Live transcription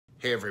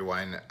Hey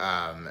everyone,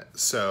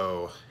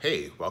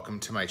 hey, welcome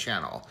to my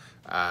channel.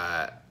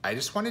 I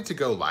just wanted to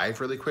go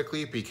live really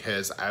quickly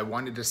because I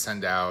wanted to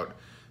send out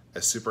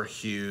a super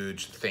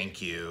huge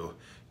thank you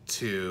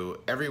to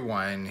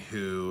everyone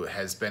who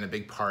has been a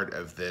big part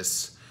of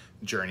this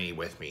journey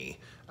with me.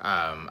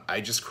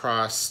 I just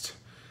crossed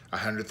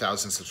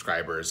 100,000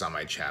 subscribers on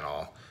my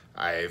channel.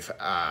 I've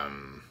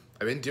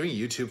been doing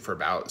YouTube for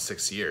about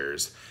 6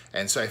 years,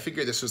 and so I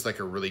figured this was like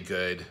a really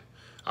good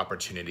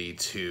opportunity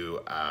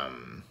to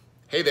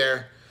hey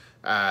there,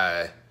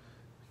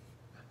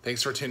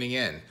 thanks for tuning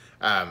in.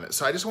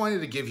 So I just wanted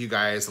to give you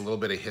guys a little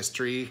bit of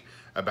history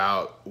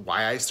about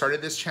why I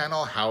started this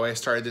channel, how I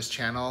started this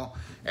channel,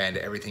 and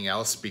everything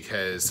else,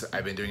 because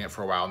I've been doing it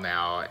for a while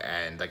now,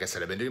 and like I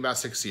said, I've been doing about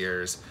 6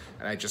 years,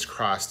 and I just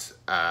crossed,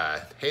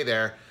 hey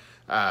there,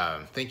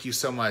 thank you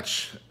so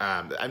much.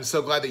 I'm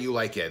so glad that you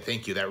like it.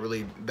 Thank you.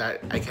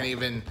 I can't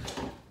even,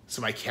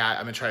 so my cat,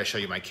 I'm gonna try to show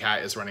you, my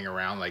cat is running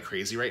around like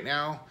crazy right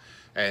now,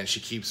 and she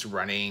keeps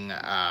running,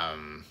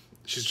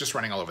 she's just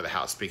running all over the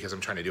house because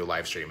I'm trying to do a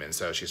live stream, and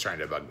so she's trying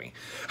to bug me.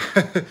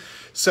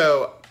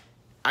 So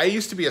I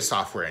used to be a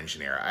software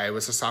engineer. I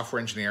was a software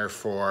engineer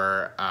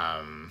for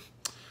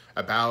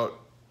about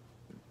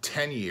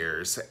 10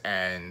 years,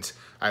 and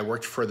I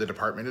worked for the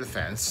Department of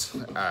Defense,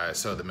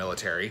 so the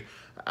military,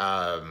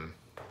 and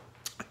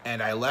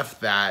I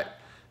left that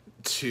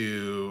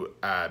to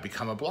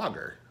become a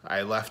blogger.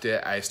 I left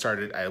it,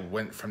 I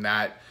went from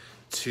that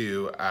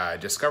to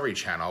Discovery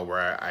Channel,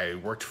 where I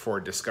worked for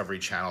Discovery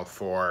Channel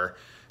for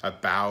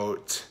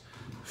about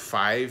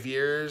 5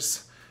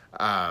 years.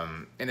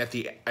 And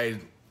I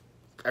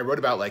wrote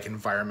about like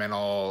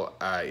environmental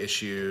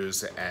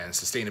issues and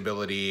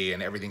sustainability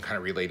and everything kind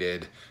of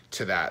related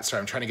to that. So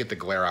I'm trying to get the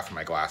glare off of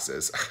my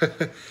glasses.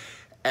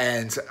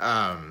 And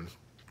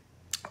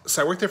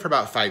so I worked there for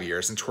about 5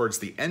 years, and towards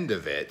the end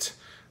of it,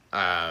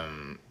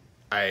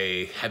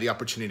 I had the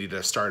opportunity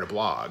to start a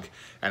blog,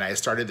 and I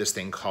started this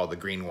thing called the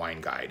Green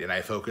Wine Guide, and I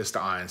focused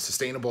on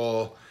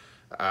sustainable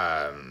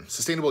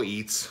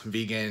eats,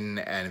 vegan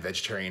and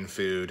vegetarian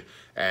food,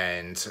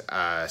 and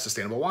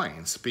sustainable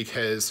wines,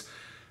 because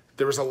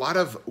there was a lot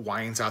of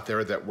wines out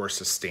there that were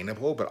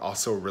sustainable, but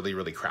also really,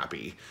 really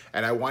crappy.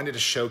 And I wanted to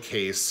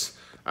showcase,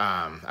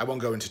 I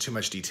won't go into too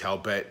much detail,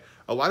 but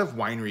a lot of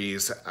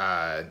wineries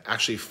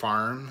actually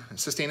farm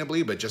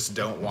sustainably, but just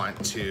don't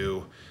want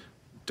to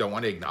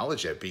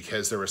acknowledge it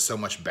because there was so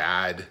much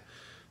bad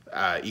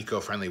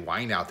eco-friendly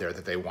wine out there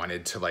that they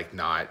wanted to like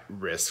not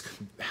risk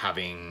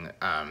having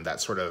that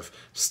sort of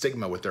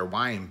stigma with their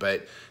wine.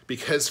 But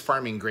because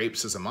farming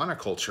grapes is a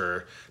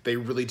monoculture, they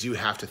really do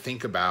have to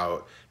think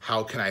about,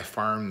 how can I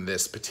farm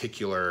this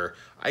particular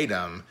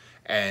item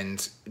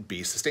and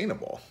be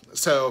sustainable?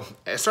 So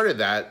I started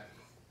that,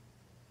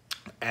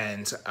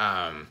 and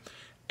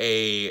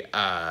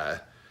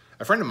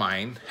a friend of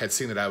mine had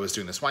seen that I was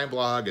doing this wine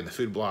blog and the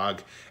food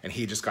blog, and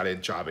he just got a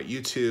job at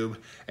YouTube,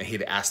 and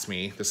he'd asked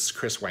me, this is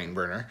Chris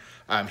Weinberner,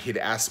 he'd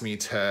asked me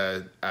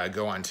to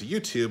go onto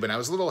YouTube, and I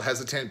was a little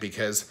hesitant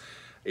because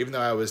even though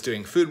I was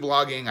doing food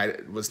blogging,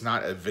 I was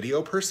not a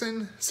video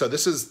person. So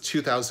this is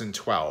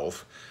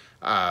 2012,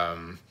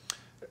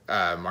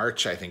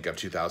 March, I think, of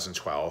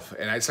 2012,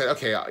 and I said,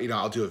 okay,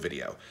 I'll do a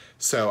video.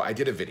 So I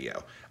did a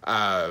video.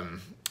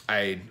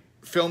 I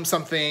filmed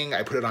something,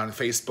 I put it on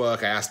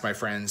Facebook, I asked my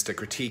friends to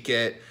critique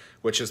it,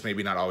 which is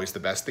maybe not always the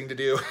best thing to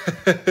do,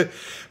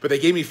 but they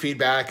gave me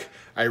feedback.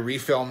 I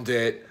refilmed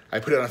it,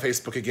 I put it on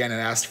Facebook again and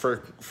asked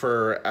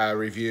for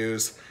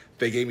reviews.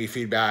 They gave me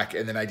feedback,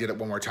 and then I did it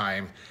one more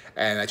time,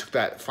 and I took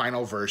that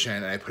final version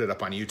and I put it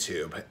up on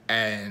YouTube,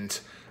 and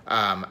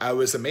I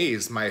was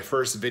amazed. My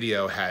first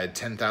video had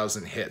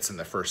 10,000 hits in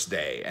the first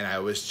day, and I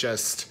was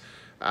just,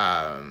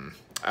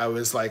 I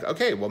was like,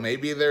 okay, well,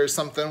 maybe there's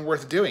something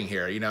worth doing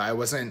here. I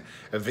wasn't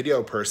a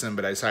video person,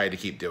 but I decided to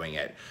keep doing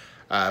it.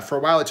 For a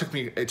while, it took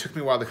me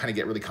a while to kind of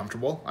get really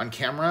comfortable on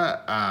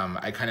camera.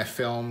 I kind of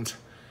filmed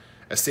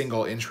a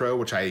single intro,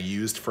 which I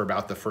used for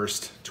about the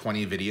first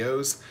 20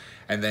 videos,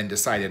 and then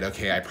decided,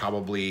 okay, I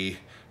probably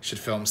should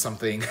film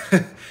something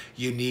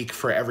unique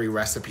for every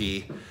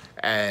recipe.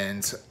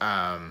 And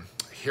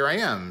here I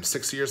am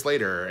 6 years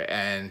later,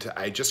 and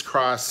I just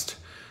crossed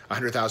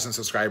 100,000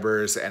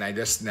 subscribers, and I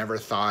just never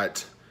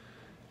thought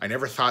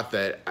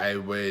that I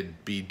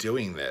would be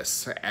doing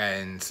this.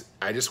 And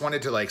I just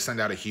wanted to like send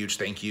out a huge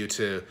thank you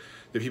to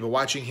the people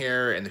watching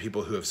here and the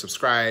people who have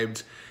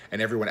subscribed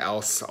and everyone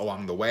else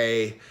along the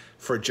way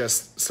for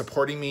just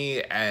supporting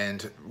me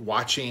and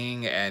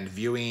watching and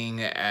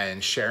viewing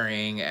and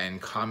sharing and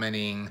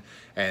commenting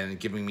and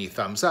giving me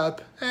thumbs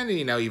up and,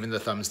 even the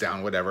thumbs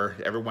down, whatever.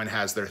 Everyone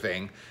has their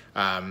thing.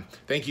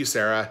 Thank you,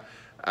 Sarah.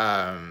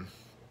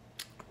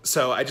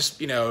 So I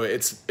just,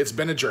 it's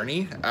been a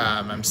journey.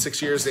 I'm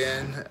 6 years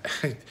in.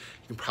 You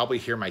can probably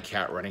hear my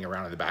cat running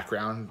around in the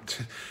background.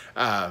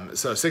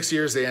 So 6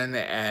 years in,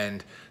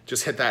 and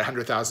just hit that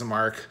 100,000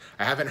 mark.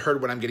 I haven't heard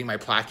when I'm getting my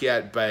plaque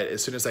yet, but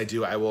as soon as I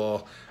do, I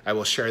will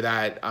share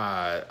that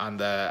on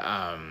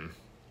the,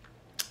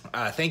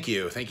 thank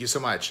you so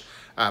much.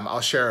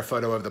 I'll share a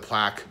photo of the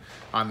plaque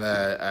on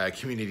the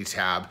community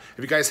tab.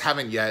 If you guys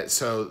haven't yet,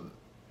 so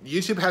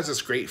YouTube has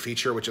this great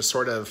feature, which is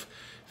sort of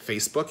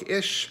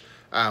Facebook-ish,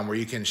 where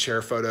you can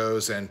share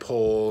photos and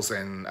polls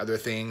and other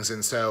things.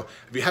 And so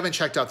if you haven't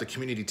checked out the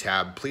community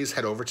tab, please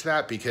head over to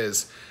that,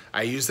 because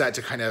I use that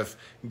to kind of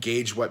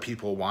gauge what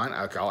people want.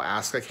 I'll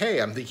ask like,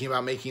 hey, I'm thinking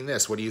about making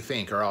this. What do you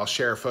think? Or I'll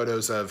share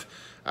photos of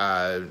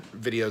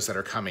videos that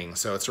are coming.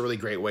 So it's a really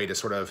great way to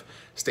sort of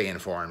stay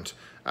informed.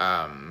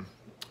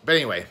 But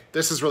anyway,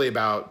 this is really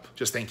about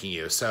just thanking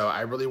you. So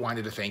I really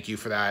wanted to thank you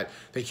for that.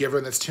 Thank you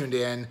everyone that's tuned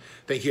in.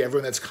 Thank you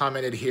everyone that's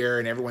commented here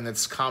and everyone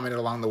that's commented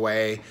along the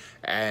way.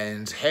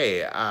 And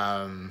hey,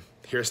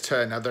 here's to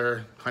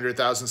another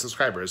 100,000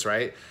 subscribers,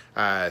 right?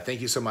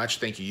 Thank you so much.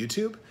 Thank you,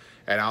 YouTube.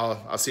 And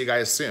I'll see you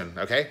guys soon,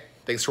 okay?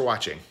 Thanks for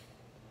watching.